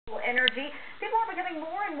energy, people are becoming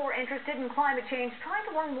more and more interested in climate change, trying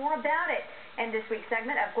to learn more about it. In this week's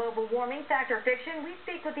segment of Global Warming, Fact or Fiction, we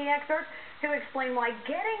speak with the experts who explain why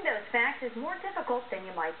getting those facts is more difficult than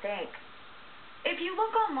you might think. If you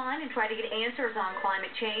look online and try to get answers on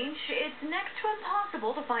climate change, it's next to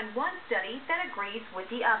impossible to find one study that agrees with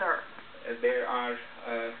the other. There are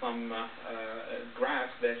some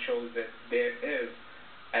graphs that show that there is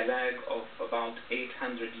a lag of about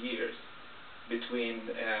 800 years between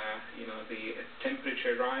the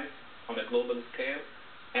temperature rise on a global scale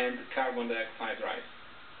and carbon dioxide rise.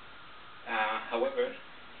 However,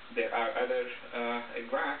 there are other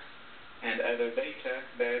graphs and other data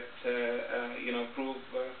that prove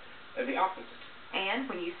the opposite. And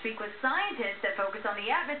when you speak with scientists that focus on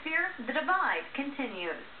the atmosphere, the divide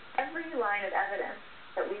continues. Every line of evidence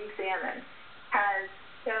that we examine has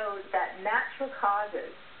showed that natural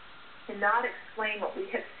causes cannot explain what we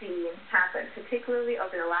have seen happen, particularly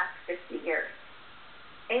over the last 50 years.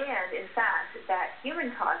 And, in fact, that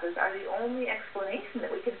human causes are the only explanation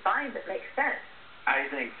that we can find that makes sense.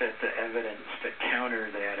 I think that the evidence to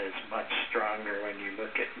counter that is much stronger when you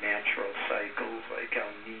look at natural cycles like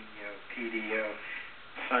El Nino, PDO,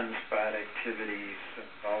 sunspot activities, and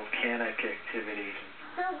volcanic activities.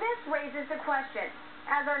 So this raises the question.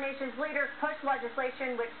 As our nation's leaders push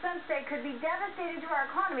legislation which some say could be devastating to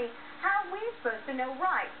our economy, how are we supposed to know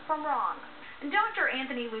right from wrong? Dr.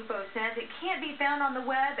 Anthony Lupo says it can't be found on the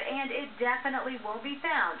web, and it definitely won't be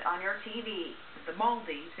found on your TV. The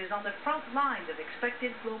Maldives is on the front lines of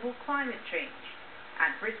expected global climate change,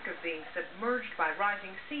 at risk of being submerged by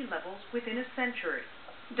rising sea levels within a century.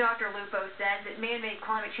 Dr. Lupo says that man-made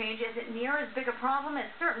climate change isn't near as big a problem as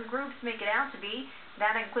certain groups make it out to be.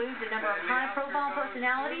 That includes a number of high-profile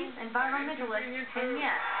personalities, environmentalists, and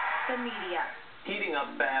yes, the media. Heating up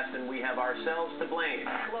fast, and we have ourselves to blame.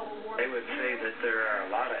 They would say that there are a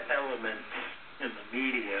lot of elements in the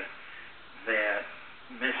media that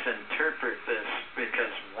misinterpret this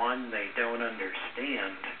because, one, they don't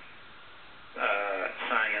understand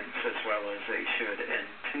science as well as they should, and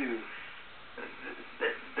two,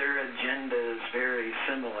 their agenda is very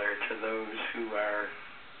similar to those who are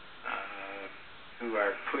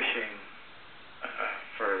pushing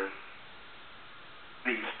for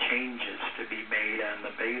these changes to be made on the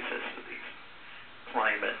basis of these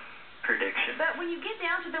climate predictions. But when you get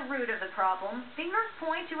down to the root of the problem, fingers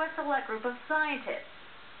point to a select group of scientists.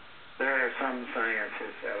 There are some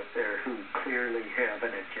scientists out there who clearly have an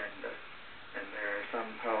agenda, and there are some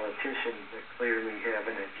politicians that clearly have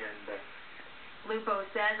an agenda. Lupo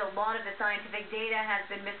says a lot of the scientific data has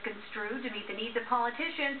been misconstrued to meet the needs of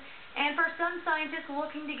politicians and for some scientists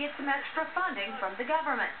looking to get some extra funding from the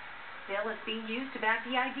government. Still, it's being used to back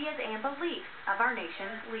the ideas and beliefs of our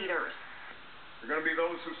nation's leaders. There are going to be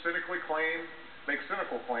those who cynically make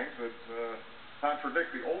cynical claims that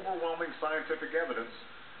contradict the overwhelming scientific evidence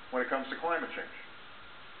when it comes to climate change.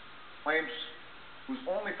 Claims whose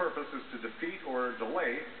only purpose is to defeat or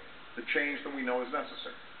delay the change that we know is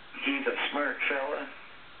necessary. He's a smart fella,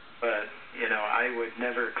 but, I would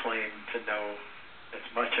never claim to know as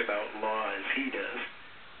much about law as he does.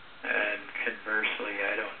 And conversely,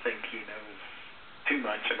 I don't think he knows too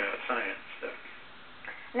much about science. So.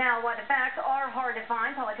 Now, while the facts are hard to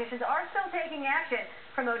find, politicians are still taking action,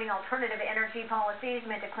 promoting alternative energy policies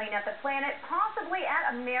meant to clean up the planet, possibly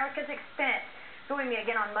at America's expense. Join me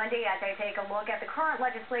again on Monday as I take a look at the current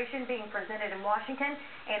legislation being presented in Washington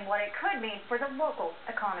and what it could mean for the local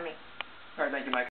economy. All right, thank you, Mike.